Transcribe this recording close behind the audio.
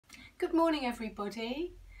Good morning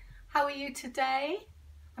everybody. How are you today?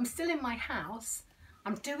 I'm still in my house.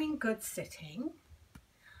 I'm doing good sitting.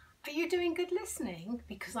 Are you doing good listening?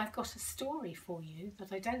 Because I've got a story for you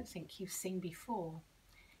that I don't think you've seen before.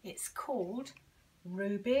 It's called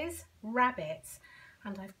Ruby's Rabbits,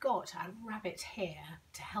 and I've got a rabbit here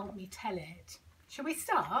to help me tell it. Shall we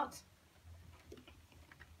start?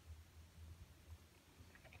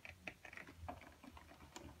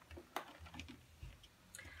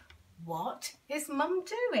 What is Mum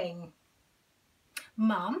doing?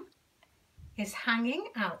 Mum is hanging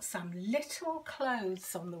out some little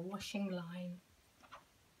clothes on the washing line.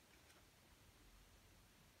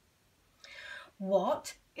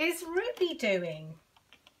 What is Ruby doing?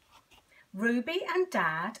 Ruby and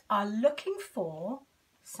Dad are looking for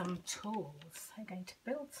some tools. They're going to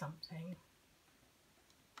build something.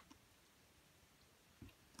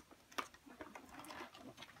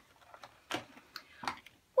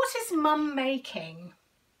 What is Mum making?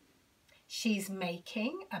 She's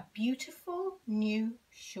making a beautiful new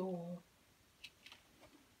shawl.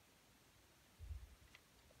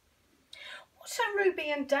 What are Ruby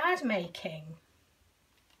and Dad making?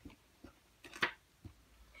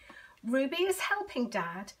 Ruby is helping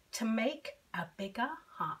Dad to make a bigger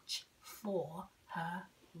hutch for her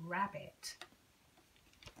rabbit.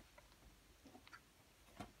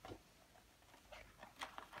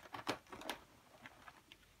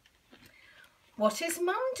 What is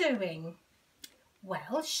Mum doing?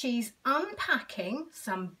 Well, she's unpacking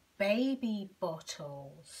some baby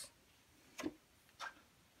bottles.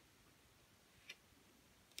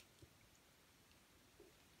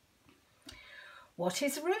 What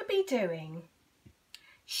is Ruby doing?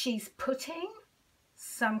 She's putting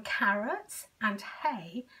some carrots and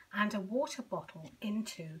hay and a water bottle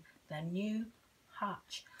into the new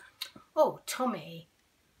hutch. Oh, Tommy,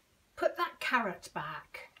 put that carrot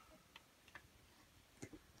back.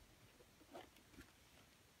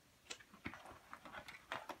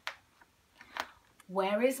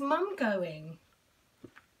 Where is Mum going?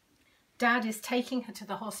 Dad is taking her to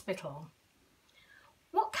the hospital.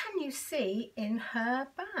 What can you see in her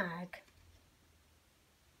bag?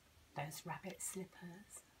 Those rabbit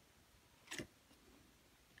slippers.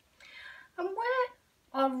 And where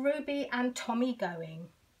are Ruby and Tommy going?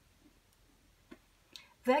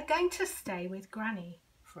 They're going to stay with Granny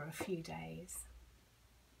for a few days.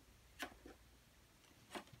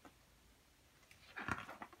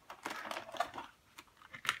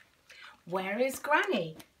 Where is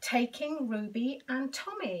Granny taking Ruby and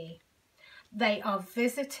Tommy? They are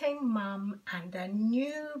visiting Mum and a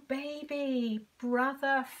new baby,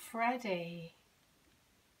 brother Freddie.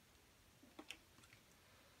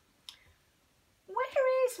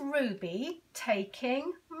 Where is Ruby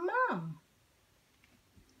taking Mum?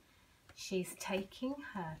 She's taking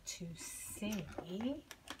her to see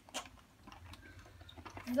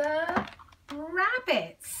the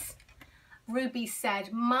rabbits. Ruby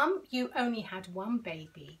said, Mum, you only had one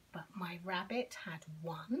baby, but my rabbit had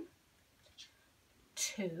 1,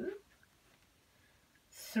 2,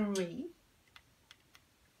 3,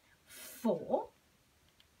 4,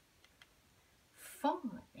 5,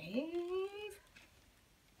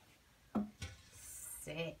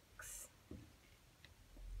 6.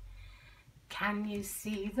 Can you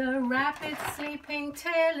see the rabbit sleeping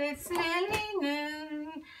till it's nearly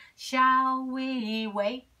noon? Shall we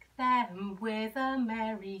wake them with a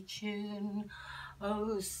merry tune?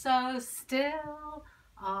 Oh, so still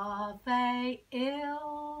are they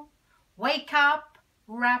ill? Wake up,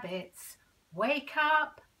 rabbits, wake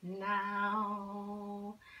up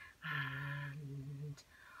now. And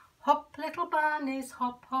hop, little bunnies,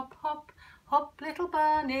 hop, hop, hop. Hop, little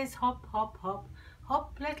bunnies, hop, hop, hop.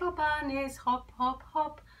 Hop, little bunnies, hop, hop,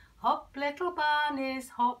 hop. Hop, little bunnies,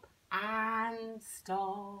 hop and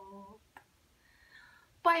stop.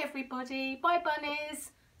 Bye everybody, bye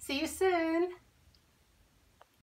bunnies, see you soon.